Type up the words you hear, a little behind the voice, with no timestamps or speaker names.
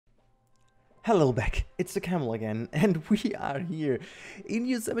Hello back, it's the Camel again, and we are here in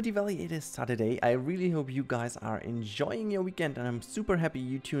Yosemite Valley. It is Saturday. I really hope you guys are enjoying your weekend, and I'm super happy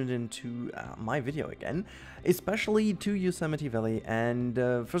you tuned into my video again, especially to Yosemite Valley. And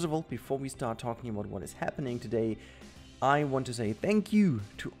first of all, before we start talking about what is happening today, I want to say thank you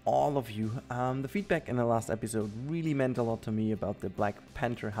to all of you. The feedback in the last episode really meant a lot to me about the Black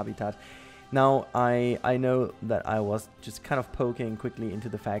Panther habitat. Now, I know that I was just kind of poking quickly into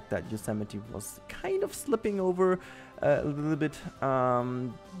the fact that Yosemite was kind of slipping over a little bit,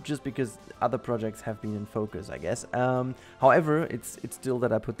 just because other projects have been in focus, I guess. However, it's still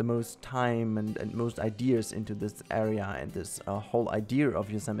that I put the most time and most ideas into this area and this whole idea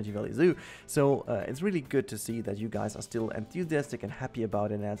of Yosemite Valley Zoo. So it's really good to see that you guys are still enthusiastic and happy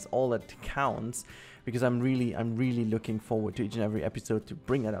about it, and that's all that counts. Because I'm really looking forward to each and every episode to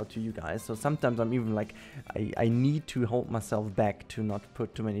bring that out to you guys. So sometimes I'm even like, I need to hold myself back to not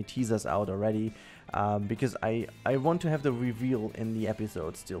put too many teasers out already, because I want to have the reveal in the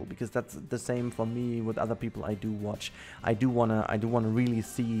episode still, because that's the same for me with other people I do watch. I do wanna really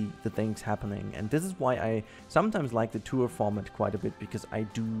see the things happening, and this is why I sometimes like the tour format quite a bit, because I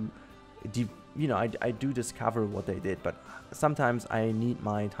do discover what they did, but sometimes I need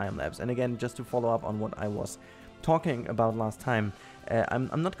my time lapse. And again, just to follow up on what I was talking about last time,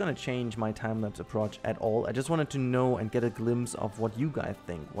 I'm not going to change my time lapse approach at all. I just wanted to know and get a glimpse of what you guys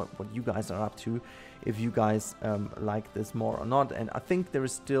think, what you guys are up to, if you guys like this more or not. And I think there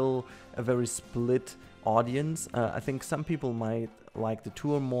is still a very split audience. I think some people might like the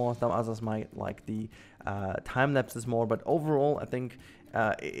tour more, some others might like the time lapses more, but overall I think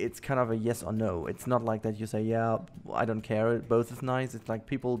it's kind of a yes or no. It's not like that you say, yeah, I don't care, both is nice. It's like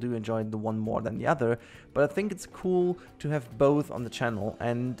people do enjoy the one more than the other, but I think it's cool to have both on the channel.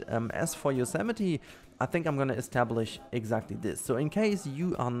 And as for Yosemite, I think I'm gonna establish exactly this. So in case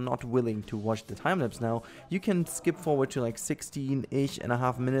you are not willing to watch the time-lapse now, you can skip forward to like 16-ish and a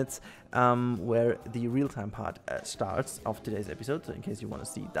half minutes, where the real-time part starts of today's episode, so in case you want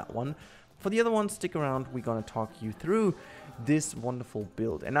to see that one. For the other one, stick around, we're gonna talk you through this wonderful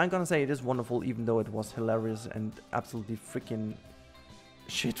build. And I'm gonna say it is wonderful, even though it was hilarious and absolutely freaking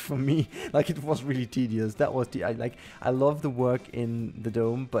shit for me. Like, it was really tedious. That was I love the work in the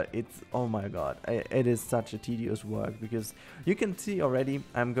dome, but it's, oh my god, it is such a tedious work, because you can see already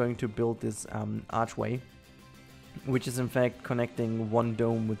I'm going to build this archway, which is in fact connecting one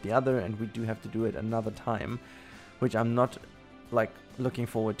dome with the other, and we do have to do it another time, which I'm not like looking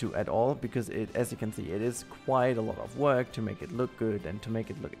forward to at all, because it, as you can see, it is quite a lot of work to make it look good and to make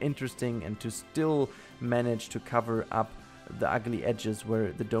it look interesting and to still manage to cover up the ugly edges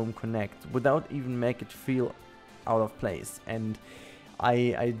where the dome connects without even make it feel out of place. And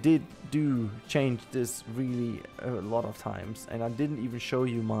I did change this really a lot of times, and I didn't even show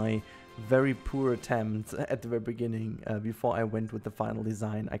you my very poor attempts at the very beginning before I went with the final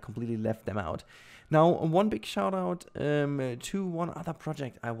design. I completely left them out. Now, one big shout out to one other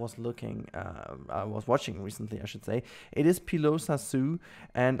project I was watching recently, I should say. It is Pilosa Zoo,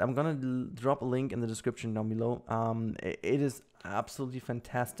 and I'm gonna drop a link in the description down below. It is absolutely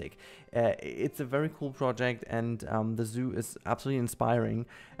fantastic. It's a very cool project, and the zoo is absolutely inspiring.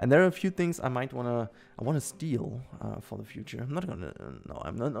 And there are a few things I wanna steal for the future. I'm not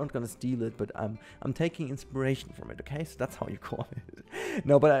gonna steal it, but I'm taking inspiration from it. Okay, so that's how you call it.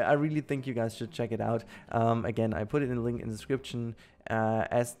 No, but I really think you guys should check it out. Again, I put it in the link in the description,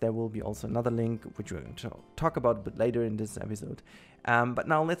 as there will be also another link which we're going to talk about a bit later in this episode. But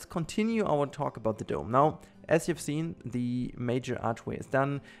now let's continue our talk about the dome. Now, as you've seen, the major archway is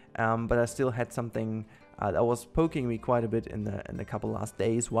done, but I still had something that was poking me quite a bit in the couple last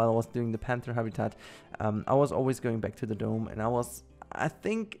days while I was doing the panther habitat. I was always going back to the dome, and I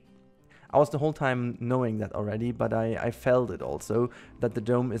think I was the whole time knowing that already, but I felt it also, that the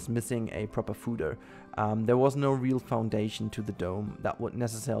dome is missing a proper fooder. There was no real foundation to the dome that would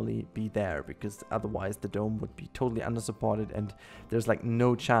necessarily be there, because otherwise the dome would be totally undersupported, and there's like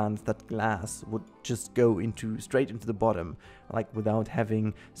no chance that glass would just go straight into the bottom, like without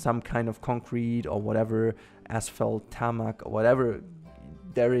having some kind of concrete or whatever, asphalt, tarmac, or whatever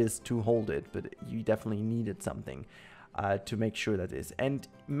there is to hold it. But you definitely needed something to make sure that is. And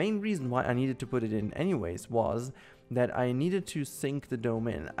main reason why I needed to put it in anyways was that I needed to sink the dome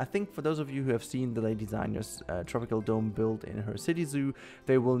in. I think for those of you who have seen the lady designer's tropical dome build in her city zoo,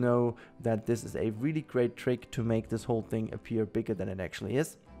 they will know that this is a really great trick to make this whole thing appear bigger than it actually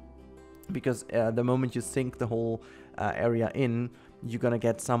is. Because the moment you sink the whole area in, you're gonna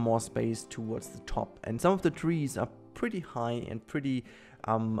get some more space towards the top. And some of the trees are pretty high and pretty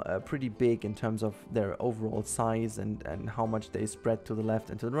big in terms of their overall size and how much they spread to the left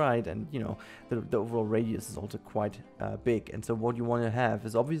and to the right, and you know, the overall radius is also quite big. And so what you want to have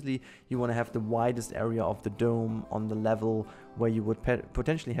is, obviously you want to have the widest area of the dome on the level where you would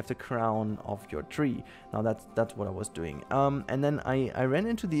potentially have the crown of your tree. Now that's what I was doing, and then I ran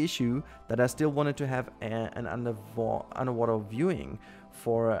into the issue that I still wanted to have an underwater viewing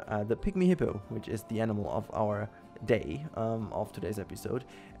for the Pygmy Hippo, which is the animal of our day of today's episode.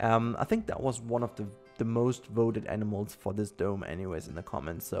 I think that was one of the most voted animals for this dome anyways in the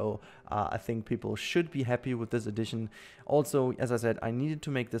comments, so I think people should be happy with this addition. Also, as I said, I needed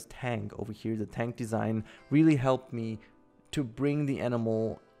to make this tank over here. The tank design really helped me to bring the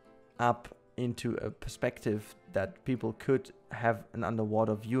animal up into a perspective that people could have an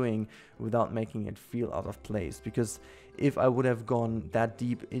underwater viewing without making it feel out of place, because if I would have gone that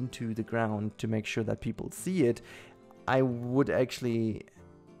deep into the ground to make sure that people see it, I would actually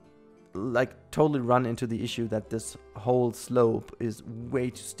like totally run into the issue that this whole slope is way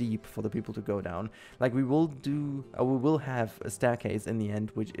too steep for the people to go down. Like we will have a staircase in the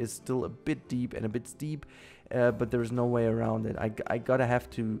end, which is still a bit deep and a bit steep, but there is no way around it. I gotta have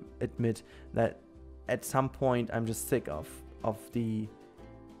to admit that at some point I'm just sick of the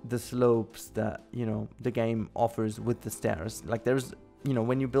slopes that, you know, the game offers with the stairs. Like there's, you know,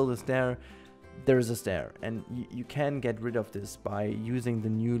 when you build a stair, there is a stair, and you can get rid of this by using the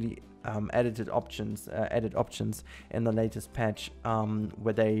newly added options in the latest patch,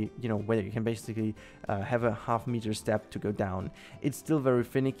 where you can basically have a half-meter step to go down. It's still very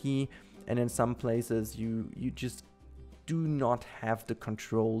finicky, and in some places you just do not have the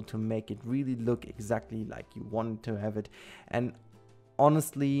control to make it really look exactly like you want to have it. And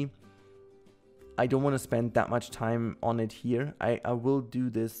honestly, I don't want to spend that much time on it here. I will do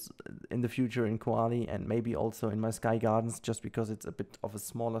this in the future in Koali and maybe also in my Sky Gardens, just because it's a bit of a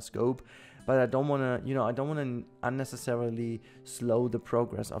smaller scope. But I don't want to, unnecessarily slow the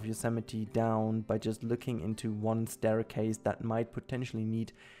progress of Yosemite down by just looking into one staircase that might potentially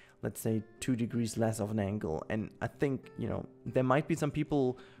need, let's say, 2 degrees less of an angle. And I think, there might be some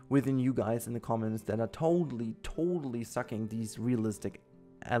people within you guys in the comments that are totally sucking these realistic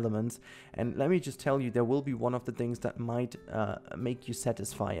elements, and let me just tell you, there will be one of the things that might make you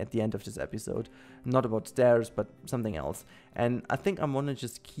satisfy at the end of this episode, not about stairs but something else. And I think I'm gonna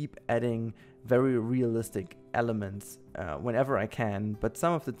just keep adding very realistic elements whenever I can. But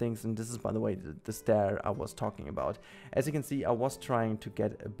some of the things, and this is by the way the stair I was talking about, as you can see, I was trying to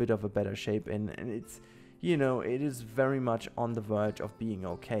get a bit of a better shape in, and it's, it is very much on the verge of being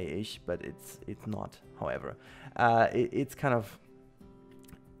okay-ish, but it's not. However, it's kind of,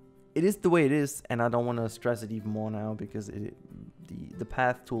 it is the way it is, and I don't want to stress it even more now, because the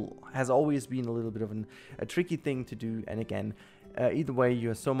path tool has always been a little bit of a tricky thing to do. And again, either way,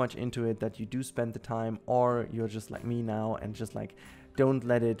 you're so much into it that you do spend the time, or you're just like me now and just like, don't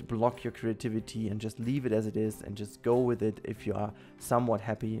let it block your creativity and just leave it as it is and just go with it if you are somewhat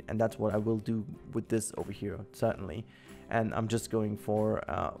happy. And that's what I will do with this over here, certainly. And I'm just going for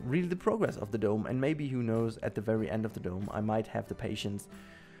really the progress of the dome, and maybe, who knows, at the very end of the dome I might have the patience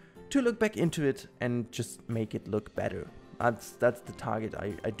to look back into it and just make it look better. That's the target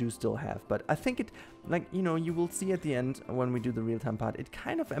I do still have. But I think it, you will see at the end when we do the real-time part, it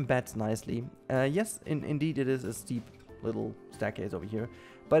kind of embeds nicely. Yes, indeed it is a steep little staircase over here,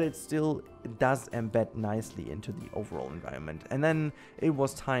 but it does embed nicely into the overall environment. And then it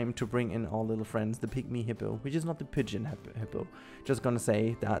was time to bring in our little friends, the Pygmy Hippo, which is not the pigeon hippo. Just gonna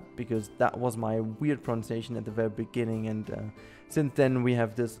say that because that was my weird pronunciation at the very beginning, and since then we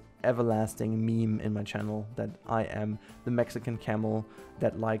have this everlasting meme in my channel that I am the Mexican camel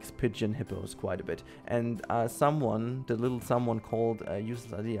that likes pigeon hippos quite a bit. And the little someone called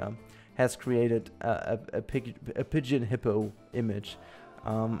Useless Idea has created a pigeon hippo image.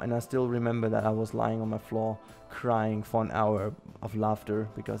 And I still remember that I was lying on my floor crying for an hour of laughter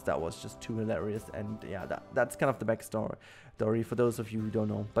because that was just too hilarious. And yeah, that's kind of the backstory for those of you who don't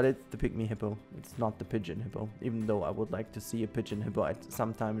know. But it's the Pygmy Hippo. It's not the pigeon hippo, even though I would like to see a pigeon hippo at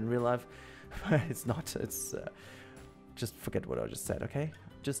some time in real life. It's not. It's just forget what I just said, okay?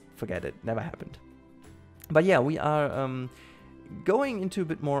 Just forget it. Never happened. But yeah, we are going into a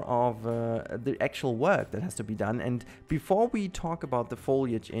bit more of the actual work that has to be done. And before we talk about the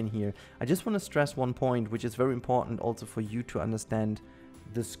foliage in here, I just want to stress one point, which is very important also for you to understand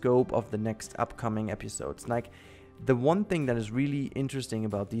the scope of the next upcoming episodes. Like, the one thing that is really interesting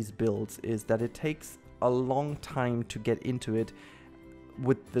about these builds is that it takes a long time to get into it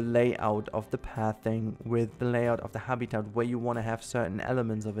with the layout of the pathing, with the layout of the habitat, where you want to have certain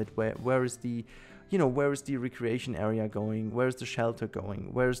elements of it, where is the you know, where is the recreation area going, where's the shelter going,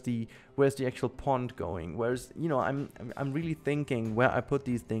 where's the actual pond going, where's, you know, I'm really thinking where I put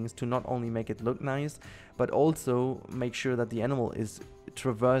these things to not only make it look nice, but also make sure that the animal is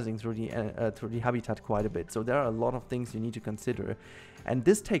traversing through the habitat quite a bit. So there are a lot of things you need to consider, and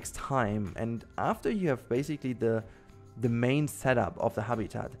this takes time. And after you have basically the main setup of the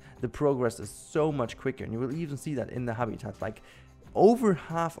habitat, the progress is so much quicker, and you will even see that in the habitat. Like, over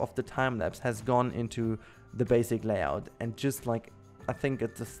half of the time lapse has gone into the basic layout, and just like, I think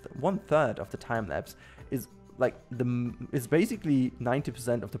it's just 1/3 of the time lapse is like is basically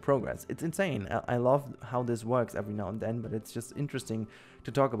 90% of the progress. It's insane. I love how this works every now and then, but it's just interesting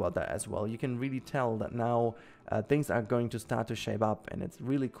to talk about that as well. You can really tell that now things are going to start to shape up, and it's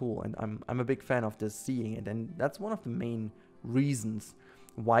really cool, and I'm a big fan of this, seeing it. And that's one of the main reasons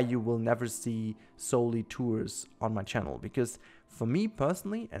why you will never see solely tours on my channel, because for me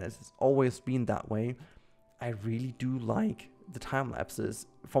personally, and it has always been that way, I really do like the time lapses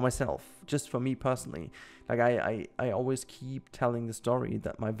for myself, just for me personally. Like, I always keep telling the story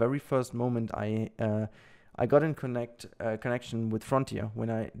that my very first moment I got in connection with Frontier, when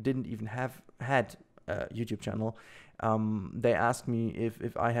I didn't even had a YouTube channel. They asked me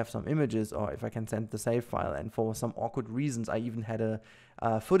if I have some images or if I can send the save file, and for some awkward reasons I even had a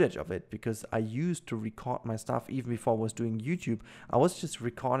footage of it, because I used to record my stuff even before I was doing YouTube. I was just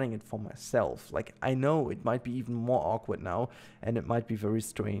recording it for myself. Like, I know it might be even more awkward now, and it might be very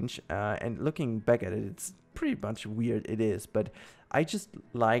strange, and looking back at it, it's pretty much weird, it is, but I just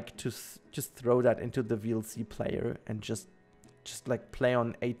like to just throw that into the VLC player and just like play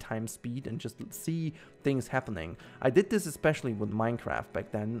on 8x speed and just see things happening. I did this especially with Minecraft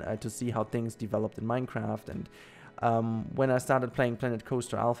back then, to see how things developed in Minecraft. And when I started playing Planet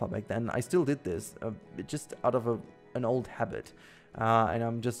Coaster Alpha back then, I still did this, just out of an old habit. And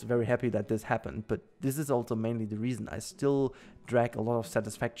I'm just very happy that this happened. But this is also mainly the reason I still drag a lot of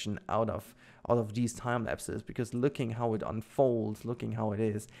satisfaction out of these time lapses, because looking how it unfolds, looking how it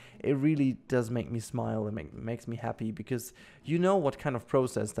is, it really does make me smile and makes me happy, because you know what kind of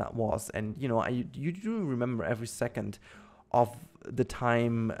process that was. And you know, you do remember every second of the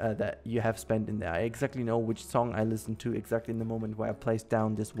time that you have spent in there. I exactly know which song I listened to exactly in the moment where I placed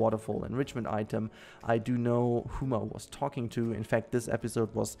down this waterfall enrichment item. I do know whom I was talking to. In fact, this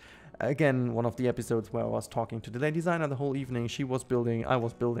episode was again one of the episodes where I was talking to the lady designer the whole evening. She was building, I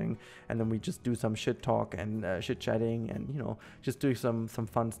was building, and then we just do some shit talk and shit chatting, and you know, just doing some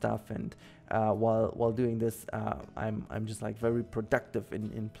fun stuff. And while doing this, I'm just like very productive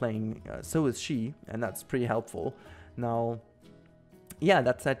in playing. So is she, and that's pretty helpful. Now, yeah,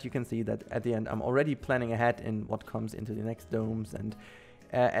 that said, you can see that at the end I'm already planning ahead in what comes into the next domes. And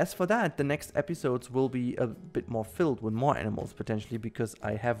as for that, the next episodes will be a bit more filled with more animals potentially, because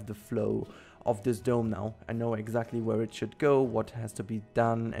I have the flow of this dome now. I know exactly where it should go, what has to be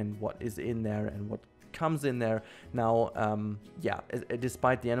done, and what is in there and what comes in there. Now, yeah,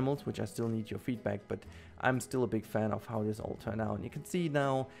 despite the animals, which I still need your feedback, but I'm still a big fan of how this all turned out. And you can see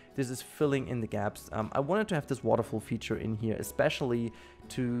now this is filling in the gaps. I wanted to have this waterfall feature in here, especially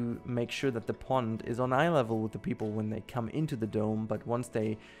to make sure that the pond is on eye level with the people when they come into the dome, but once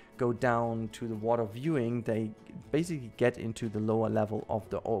they go down to the water viewing, they basically get into the lower level of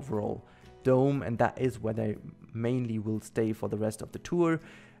the overall dome, and that is where they mainly will stay for the rest of the tour.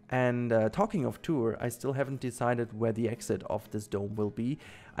 And talking of tour, I still haven't decided where the exit of this dome will be.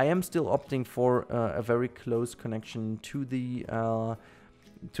 I am still opting for a very close connection to the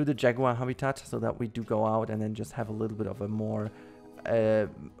jaguar habitat, so that we do go out and then just have a little bit of a more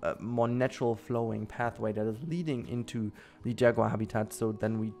natural flowing pathway that is leading into the jaguar habitat. So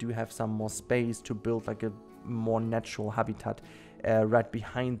then we do have some more space to build like a more natural habitat right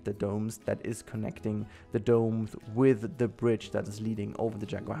behind the domes that is connecting the domes with the bridge that is leading over the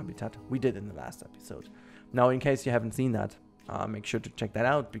jaguar habitat we did in the last episode. Now, in case you haven't seen that, make sure to check that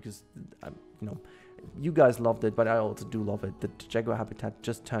out, because you know, you guys loved it, but I also do love it. The jaguar habitat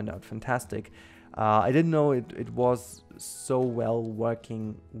just turned out fantastic. I didn't know it was so well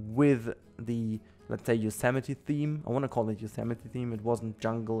working with the, let's say, Yosemite theme. I want to call it Yosemite theme. It wasn't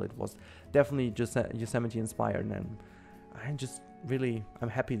jungle, it was definitely just Yosemite inspired, and I'm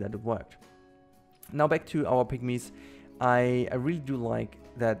happy that it worked. Now back to our pygmies. I really do like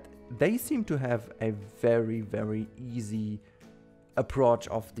that they seem to have a very, very easy approach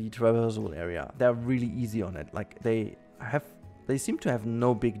of the traversal area. They're really easy on it. Like they seem to have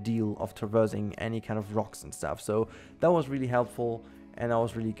no big deal of traversing any kind of rocks and stuff. So that was really helpful, and that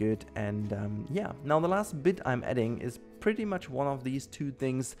was really good. And yeah, now the last bit I'm adding is pretty much one of these two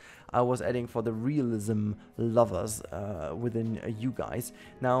things I was adding for the realism lovers within you guys.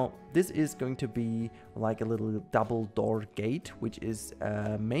 Now, this is going to be like a little double door gate, which is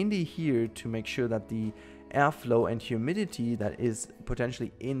mainly here to make sure that the airflow and humidity that is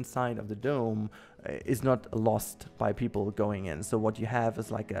potentially inside of the dome is not lost by people going in. So what you have is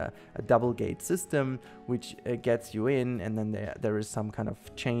like a double gate system, which gets you in, and then there is some kind of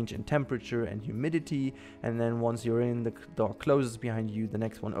change in temperature and humidity, and then once you're in, the door closes behind you, the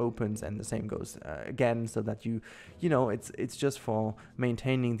next one opens, and the same goes again, so that you know, it's just for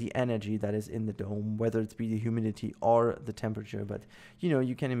maintaining the energy that is in the dome, whether it's be the humidity or the temperature. But you know,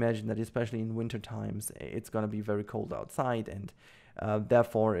 you can imagine that especially in winter times, it's going to be very cold outside, and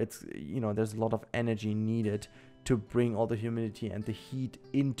therefore it's, you know, there's a lot of energy needed to bring all the humidity and the heat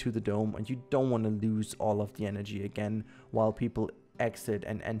into the dome, and you don't want to lose all of the energy again while people exit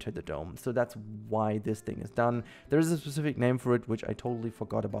and enter the dome. So that's why this thing is done. There is a specific name for it, which I totally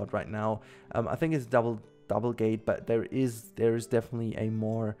forgot about right now. I think it's double gate, but there is definitely a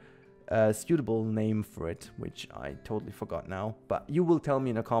more suitable name for it, which I totally forgot now, but you will tell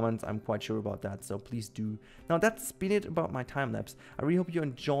me in the comments. I'm quite sure about that, so please do. Now, that's been it about my time lapse. I really hope you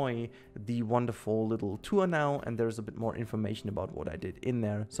enjoy the wonderful little tour now, and there's a bit more information about what I did in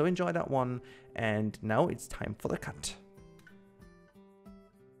there, so enjoy that one. And now it's time for the cut.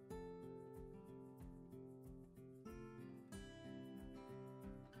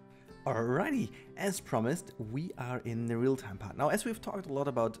 Alrighty, as promised, we are in the real-time part. Now, as we've talked a lot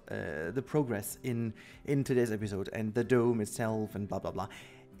about the progress in today's episode and the dome itself and blah blah blah,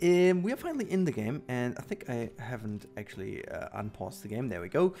 we are finally in the game, and I think I haven't actually unpaused the game. There we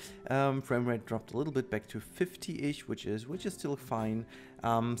go. Frame rate dropped a little bit back to 50-ish, which is still fine.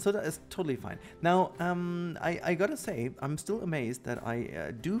 So that is totally fine. Now, I gotta say, I'm still amazed that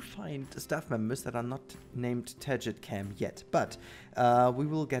I do find staff members that are not named Tadget Cam yet, but we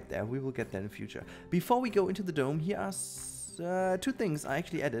will get there. We will get there in the future. Before we go into the dome, here are two things I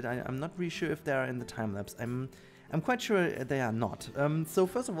actually added. I'm not really sure if they are in the time lapse. I'm quite sure they are not. So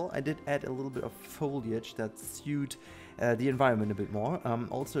first of all, I did add a little bit of foliage that suit the environment a bit more.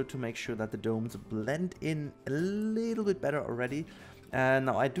 Also to make sure that the domes blend in a little bit better already.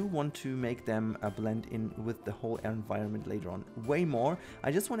 Now I do want to make them blend in with the whole environment later on way more.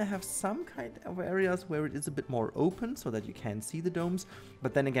 I just want to have some kind of areas where it is a bit more open so that you can see the domes,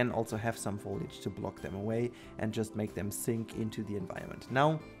 but then again also have some foliage to block them away and just make them sink into the environment.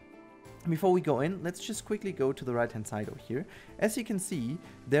 Now, before we go in, let's just quickly go to the right hand side over here. As you can see,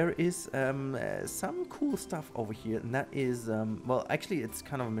 there is some cool stuff over here, and that is, well, actually it's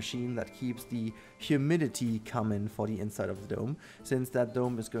kind of a machine that keeps the humidity coming for the inside of the dome. Since that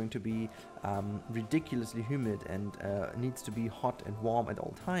dome is going to be ridiculously humid and needs to be hot and warm at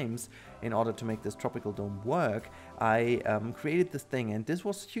all times in order to make this tropical dome work, I created this thing, and this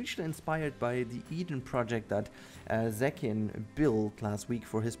was hugely inspired by the Eden project that Zekin built last week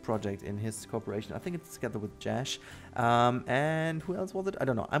for his project in his corporation. I think it's together with Jash. And who else was it? I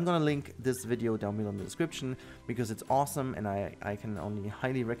don't know. I'm gonna link this video down below in the description because it's awesome, and I can only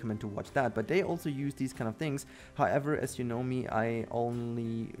highly recommend to watch that. But they also use these kind of things. However, as you know me, I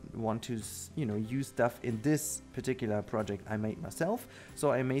only want to, you know, use stuff in this particular project I made myself.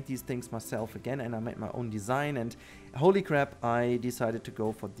 So I made these things myself again, and I made my own design, and holy crap, I decided to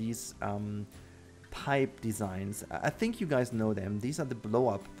go for these pipe designs. I think you guys know them. These are the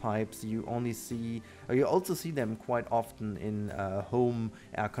blow-up pipes you only see, or you also see them quite often in home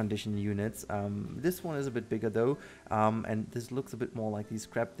air conditioning units. This one is a bit bigger though, and this looks a bit more like these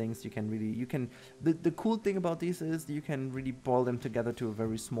scrap things. The cool thing about these is you can really boil them together to a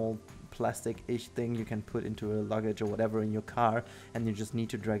very small plastic-ish thing you can put into a luggage or whatever in your car, and you just need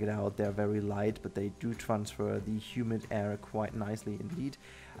to drag it out. They're very light, but they do transfer the humid air quite nicely indeed.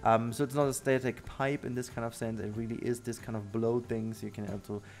 So it's not a static pipe in this kind of sense. It really is this kind of blow thing, so you can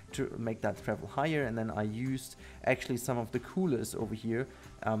also make that travel higher. And then I used actually some of the coolers over here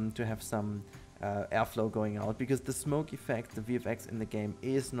to have some airflow going out, because the smoke effect, the VFX in the game,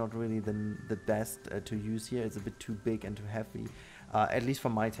 is not really the best to use here. It's a bit too big and too heavy, at least for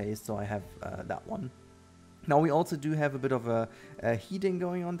my taste, so I have that one. Now we also do have a bit of a heating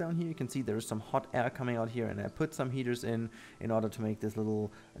going on down here. You can see there is some hot air coming out here, and I put some heaters in order to make this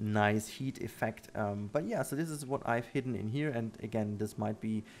little nice heat effect. But yeah, so this is what I've hidden in here, and again, this might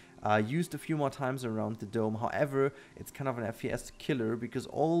be used a few more times around the dome. However, it's kind of an FPS killer because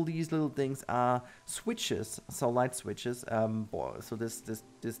all these little things are switches, so light switches. So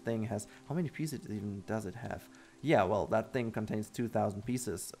this thing has, how many pieces even does it have? Yeah, well, that thing contains 2,000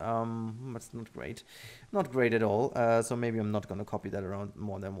 pieces. That's not great. Not great at all. So maybe I'm not gonna copy that around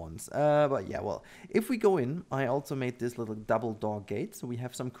more than once. But yeah, well, if we go in, I also made this little double door gate. So we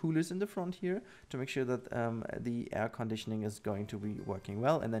have some coolers in the front here to make sure that the air conditioning is going to be working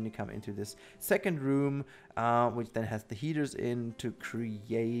well. And then you come into this second room, which then has the heaters in to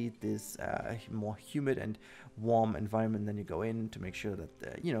create this more humid and warm environment. Then you go in to make sure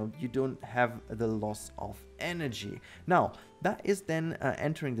that you know, you don't have the loss of energy. Now that is then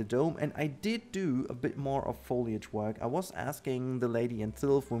entering the dome, and I did do a bit more of foliage work. I was asking the lady and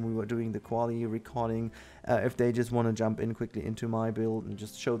Sylph when we were doing the quality recording if they just want to jump in quickly into my build and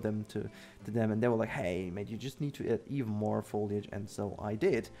just show them to them, and they were like, hey mate, you just need to add even more foliage, and so I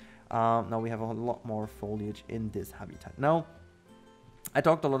did. Now we have a lot more foliage in this habitat. Now I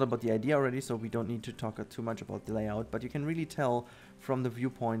talked a lot about the idea already, so we don't need to talk too much about the layout, but you can really tell from the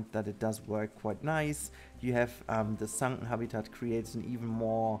viewpoint that it does work quite nice. You have the sunken habitat creates an even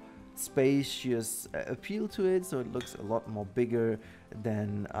more spacious appeal to it, so it looks a lot more bigger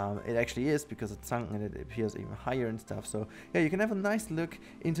than it actually is, because it's sunken and it appears even higher and stuff. So yeah, you can have a nice look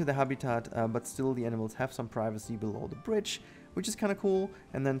into the habitat, but still the animals have some privacy below the bridge, which is kind of cool.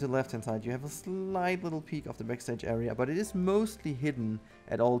 And then to the left hand side you have a slight little peek of the backstage area, but it is mostly hidden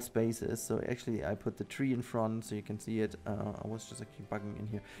at all spaces. So actually I put the tree in front so you can see it. I was just actually bugging in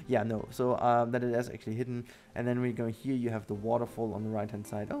here. Yeah, no, so that it is actually hidden. And then we go here, you have the waterfall on the right hand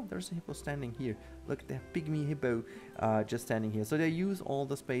side. Oh, there's a hippo standing here. Look, the Pygmy Hippo just standing here. So they use all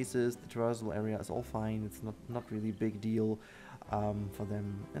the spaces. The traversal area is all fine. It's not really a big deal for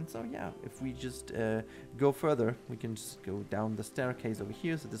them. And so yeah, if we just go further, we can just go down the staircase over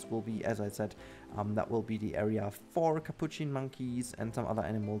here. So this will be, as I said, that will be the area for capuchin monkeys and some other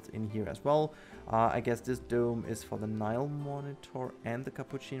animals in here as well. I guess this dome is for the Nile monitor and the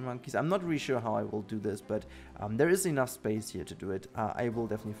capuchin monkeys. I'm not really sure how I will do this, but there is enough space here to do it. I will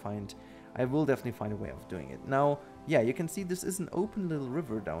definitely find a way of doing it. Now, yeah, you can see this is an open little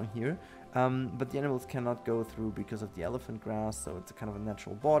river down here, but the animals cannot go through because of the elephant grass, so it's a kind of a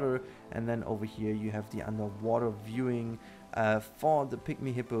natural border. And then over here you have the underwater viewing for the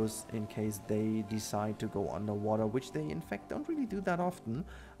Pygmy hippos in case they decide to go underwater, which they in fact don't really do that often.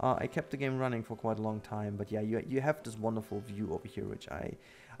 I kept the game running for quite a long time, but yeah, you have this wonderful view over here, which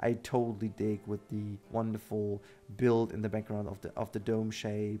I totally dig, with the wonderful build in the background of the dome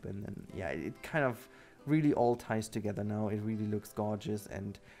shape. And then yeah, it kind of really all ties together now. It really looks gorgeous,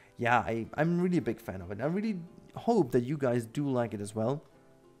 and yeah, I'm really a big fan of it. I really hope that you guys do like it as well,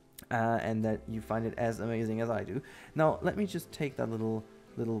 and that you find it as amazing as I do. Now let me just take that little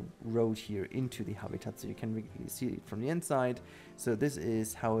road here into the habitat so you can really see it from the inside. So this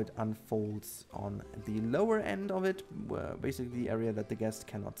is how it unfolds on the lower end of it, basically the area that the guests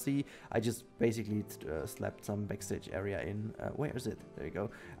cannot see. I just basically slapped some backstage area in. Where is it? There you go.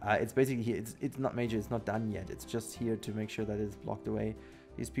 It's basically here. It's not major, it's not done yet. It's just here to make sure that it's blocked away.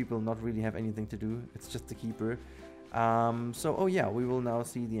 These people not really have anything to do. It's just the keeper. So oh yeah, we will now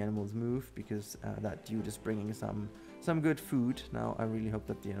see the animals move, because that dude is bringing some good food. Now I really hope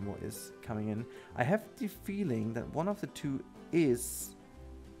that the animal is coming in. I have the feeling that one of the two is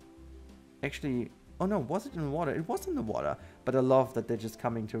actually, oh no, was it in the water? It was in the water, but I love that they're just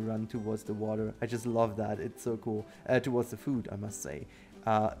coming to run towards the water. I just love that. It's so cool. Towards the food, I must say.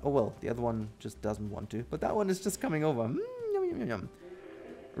 Oh well, the other one just doesn't want to, but that one is just coming over. Yum, yum, yum, yum.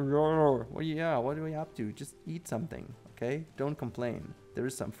 Well, yeah, what are we up to? Just eat something, okay? Don't complain. There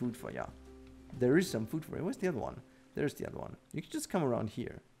is some food for ya. There is some food for you. Where's the other one? There's the other one. You can just come around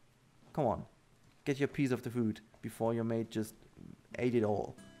here. Come on. Get your piece of the food before your mate just ate it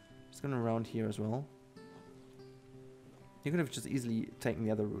all. Just going around here as well. You could have just easily taken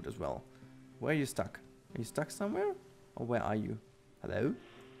the other route as well. Where are you stuck? Are you stuck somewhere? Or where are you? Hello?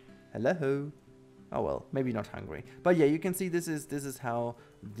 Hello? Oh well, maybe not hungry. But yeah, you can see this is how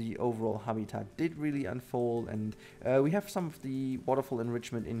the overall habitat did really unfold. And we have some of the waterfall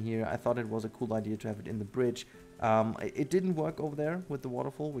enrichment in here. I thought it was a cool idea to have it in the bridge. It didn't work over there with the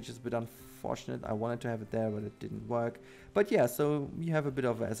waterfall, which is a bit unfortunate. I wanted to have it there, but it didn't work. But yeah, so you have a bit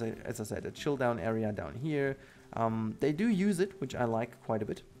of, as I said, a chill down area down here. They do use it, which I like quite a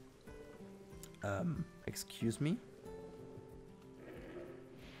bit. Excuse me.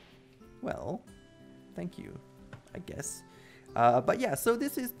 Well, thank you, I guess. But yeah, so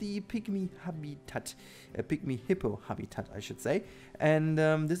this is the Pygmy habitat, Pygmy Hippo habitat, I should say. And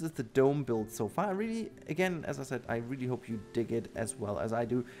this is the dome build so far. I really, again, as I said, I really hope you dig it as well as I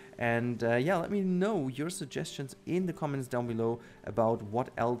do. And yeah, let me know your suggestions in the comments down below about what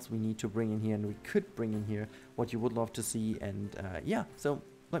else we need to bring in here, and we could bring in here, what you would love to see. And yeah, so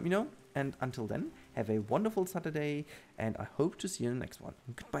let me know. And until then, Have a wonderful Saturday, and I hope to see you in the next one.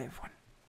 Goodbye, everyone.